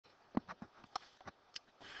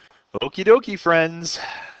Okie dokie, friends.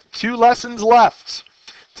 2 lessons left.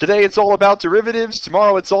 Today it's all about derivatives.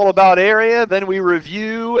 Tomorrow it's all about area. Then we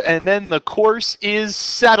review, and then the course is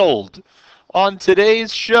settled. On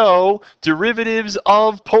today's show, derivatives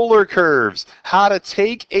of polar curves. How to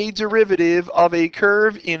take a derivative of a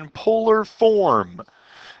curve in polar form.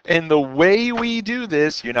 And the way we do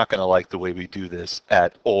this, you're not going to like the way we do this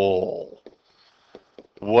at all.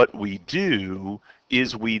 What we do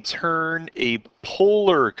is we turn a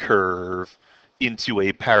polar curve into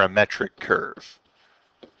a parametric curve.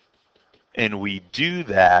 And we do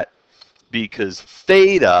that because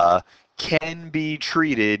theta can be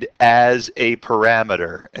treated as a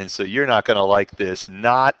parameter. And so you're not going to like this,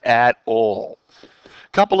 not at all.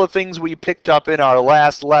 Couple of things we picked up in our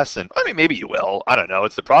last lesson. I mean, maybe you will. I don't know.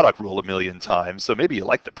 It's the product rule a million times, so maybe you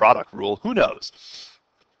like the product rule. Who knows?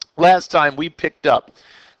 Last time we picked up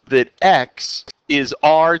that x is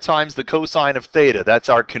r times the cosine of theta. That's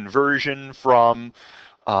our conversion from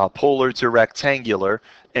polar to rectangular.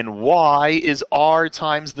 And y is r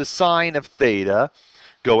times the sine of theta,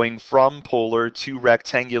 going from polar to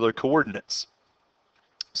rectangular coordinates.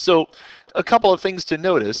 So a couple of things to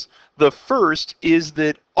notice. The first is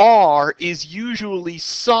that r is usually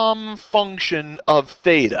some function of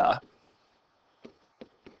theta.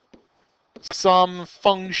 Some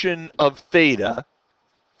function of theta.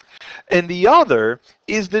 And the other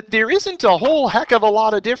is that there isn't a whole heck of a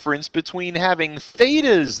lot of difference between having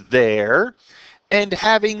thetas there and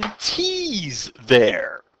having t's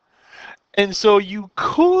there. And so you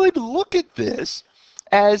could look at this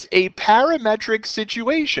as a parametric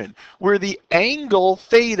situation where the angle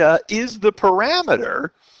theta is the parameter.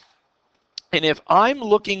 And if I'm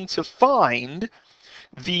looking to find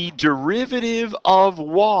the derivative of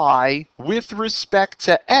y with respect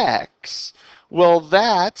to x, well,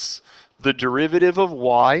 that's the derivative of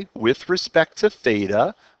y with respect to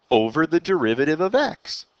theta over the derivative of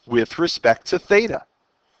x with respect to theta.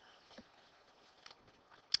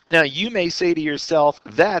 Now, you may say to yourself,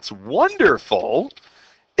 that's wonderful,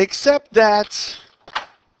 except that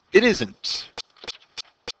it isn't.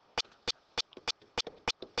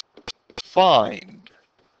 Find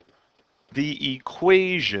the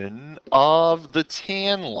equation of the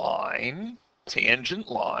tan line, tangent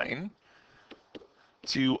line,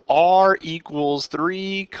 to r equals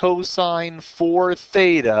 3 cosine 4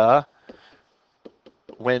 theta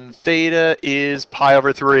when theta is pi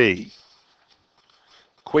over 3.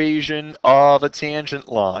 Equation of a tangent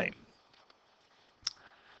line.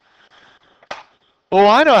 Well,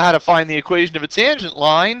 I know how to find the equation of a tangent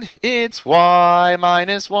line. It's y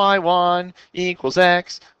minus y1 equals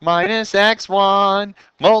x minus x1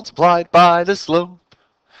 multiplied by the slope.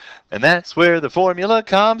 And that's where the formula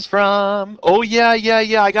comes from. Oh, yeah,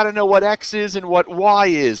 I got to know what x is and what y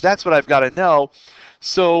is. That's what I've got to know.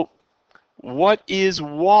 So what is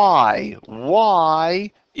y? Y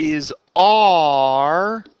is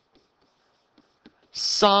r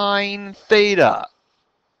sine theta,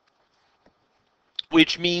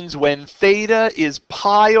 which means when theta is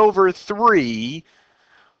pi over 3,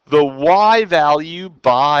 the y value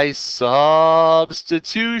by substitution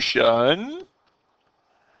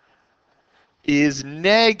is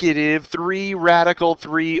negative 3 radical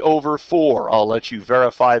 3 over 4. I'll let you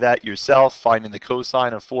verify that yourself, finding the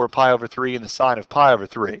cosine of 4 pi over 3 and the sine of pi over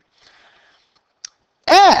 3.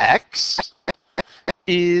 X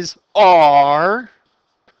is r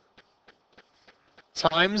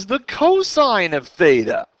times the cosine of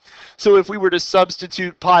theta. So if we were to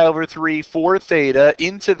substitute pi over 3 for theta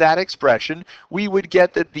into that expression, we would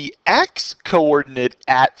get that the x coordinate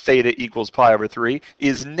at theta equals pi over 3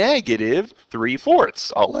 is negative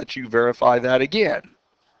 3/4. I'll let you verify that again.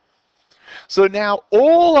 So now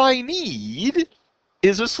all I need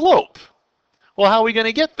is a slope. Well, how are we going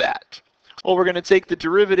to get that? Well, we're going to take the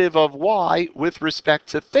derivative of y with respect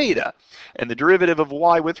to theta. And the derivative of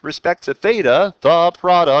y with respect to theta, the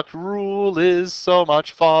product rule, is so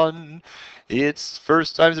much fun. It's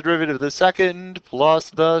first times the derivative of the second plus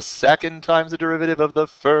the second times the derivative of the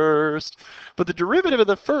first. But the derivative of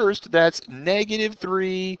the first, that's negative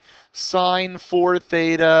 3 sine 4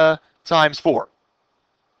 theta times 4.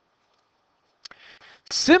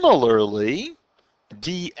 Similarly,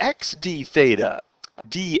 dx d theta.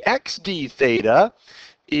 Dx d theta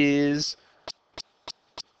is,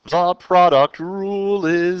 the product rule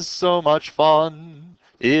is so much fun.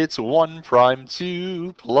 It's 1 prime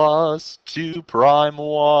 2 plus 2 prime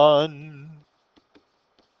 1.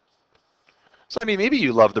 So, I mean, maybe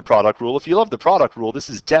you love the product rule. If you love the product rule, this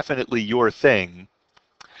is definitely your thing.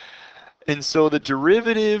 And so the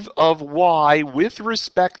derivative of y with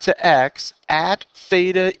respect to x at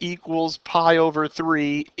theta equals pi over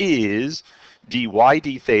 3 is dy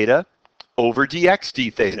d theta over dx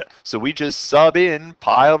d theta. So we just sub in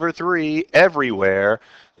pi over 3 everywhere.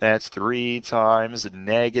 That's 3 times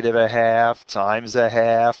negative a half times a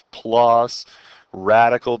half plus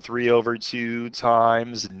radical 3 over 2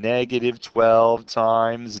 times negative 12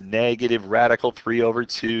 times negative radical 3 over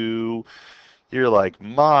 2. You're like,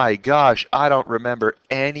 my gosh, I don't remember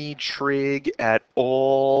any trig at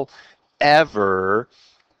all, ever.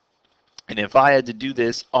 And if I had to do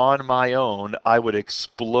this on my own, I would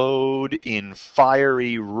explode in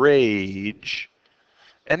fiery rage.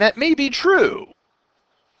 And that may be true.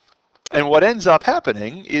 And what ends up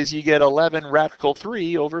happening is you get 11 radical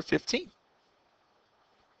 3 over 15.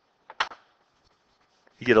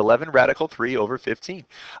 You get 11 radical 3 over 15.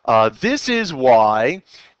 This is why,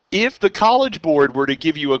 if the College Board were to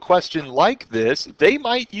give you a question like this, they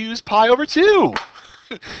might use pi over 2.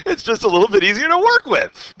 It's just a little bit easier to work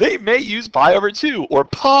with. They may use pi over 2 or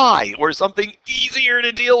pi or something easier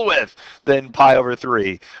to deal with than pi over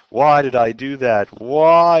 3. Why did I do that?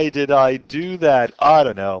 Why did I do that? I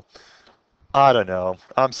don't know. I don't know.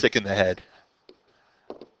 I'm sick in the head.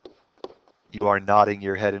 You are nodding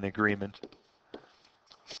your head in agreement.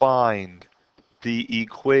 Find the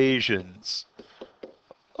equations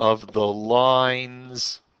of the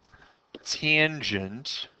lines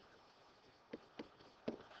tangent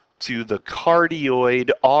to the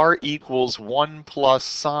cardioid r equals 1 plus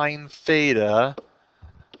sine theta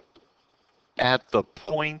at the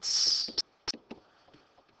points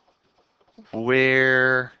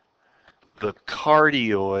where the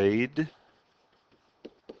cardioid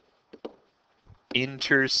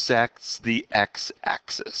intersects the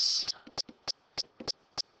x-axis.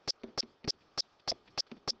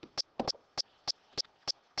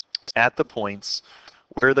 At the points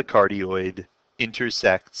where the cardioid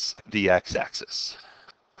intersects the x-axis.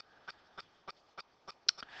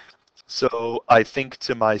 So I think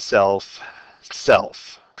to myself,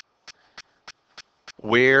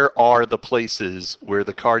 where are the places where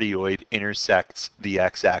the cardioid intersects the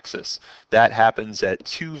x-axis? That happens at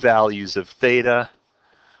two values of theta.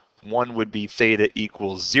 One would be theta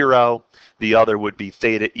equals 0. The other would be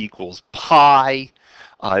theta equals pi.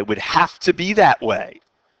 It would have to be that way.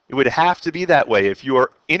 It would have to be that way. If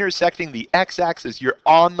you're intersecting the x-axis, you're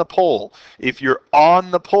on the pole. If you're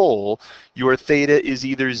on the pole, your theta is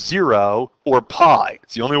either 0 or pi.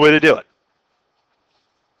 It's the only way to do it.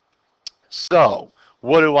 So,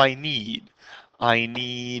 what do I need? I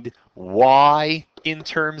need y in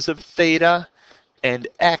terms of theta and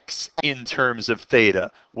x in terms of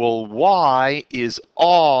theta. Well, y is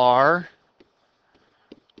r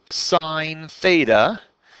sine theta,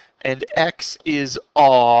 and x is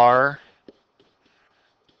r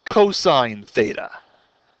cosine theta.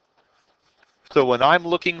 So when I'm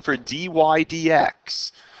looking for dy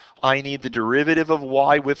dx, I need the derivative of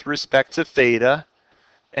y with respect to theta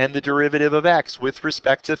and the derivative of x with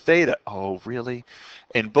respect to theta. Oh, really?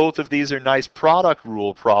 And both of these are nice product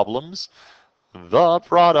rule problems. The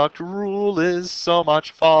product rule is so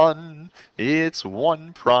much fun. It's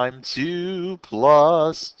 1 prime 2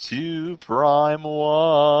 plus 2 prime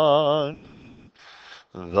 1.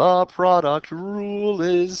 The product rule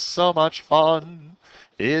is so much fun.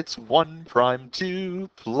 It's 1 prime 2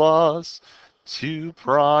 plus 2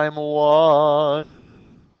 prime 1.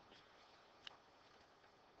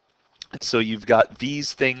 So you've got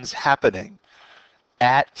these things happening.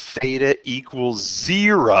 At theta equals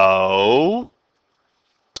 0,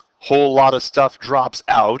 whole lot of stuff drops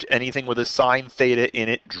out. Anything with a sine theta in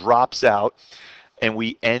it drops out. And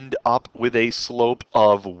we end up with a slope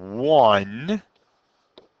of 1.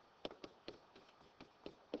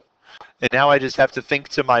 And now I just have to think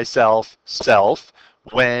to myself,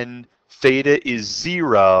 when theta is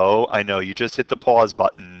 0, I know you just hit the pause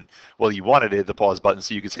button. Well, you wanted to hit the pause button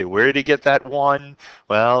so you could say, where did he get that 1?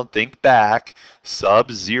 Well, think back.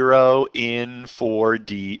 Sub 0 in for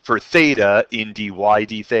theta in dy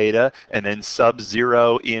d theta, and then sub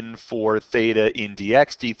 0 in for theta in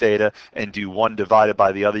dx d theta, and do 1 divided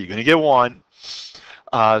by the other. You're going to get 1.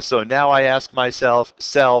 So now I ask myself,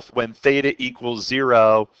 when theta equals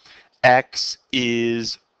 0, x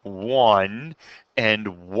is 1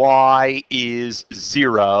 and y is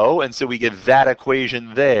 0, and so we get that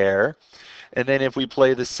equation there. And then if we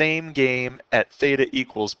play the same game at theta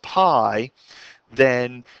equals pi,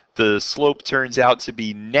 then the slope turns out to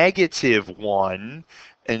be -1,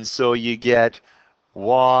 and so you get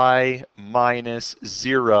y minus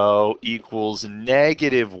 0 equals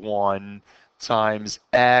 -1 times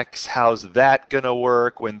x. How's that going to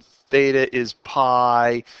work? When theta is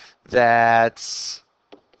pi, that's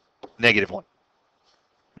 -1.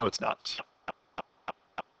 No, it's not.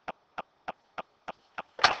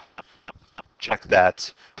 Check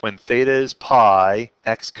that. When theta is pi,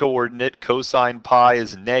 x-coordinate, cosine pi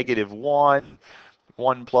is -1.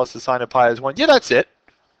 1 plus the sine of pi is 1. Yeah, that's it.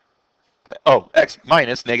 Oh, x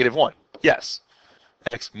minus -1. Yes.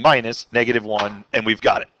 X minus -1, and we've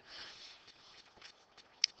got it.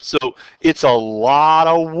 So it's a lot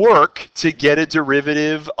of work to get a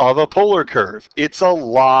derivative of a polar curve. It's a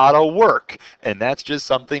lot of work, and that's just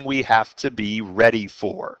something we have to be ready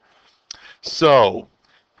for. So,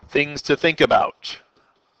 things to think about.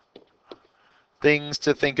 Things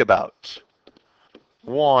to think about.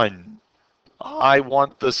 1, I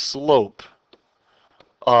want the slope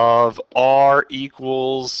of r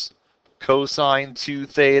equals cosine 2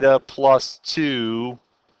 theta plus 2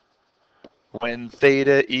 when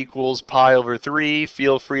theta equals pi over 3.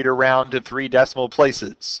 Feel free to round to 3 decimal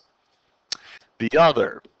places. The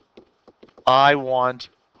other, I want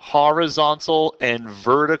horizontal and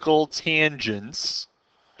vertical tangents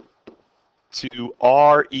to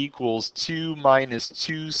r equals 2 minus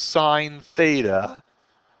 2 sine theta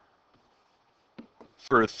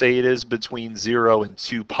for thetas between 0 and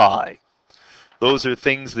 2 pi. Those are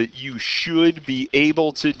things that you should be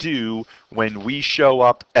able to do when we show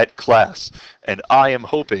up at class. And I am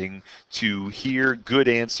hoping to hear good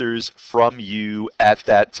answers from you at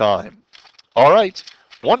that time. All right,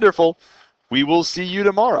 wonderful. We will see you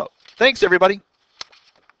tomorrow. Thanks, everybody.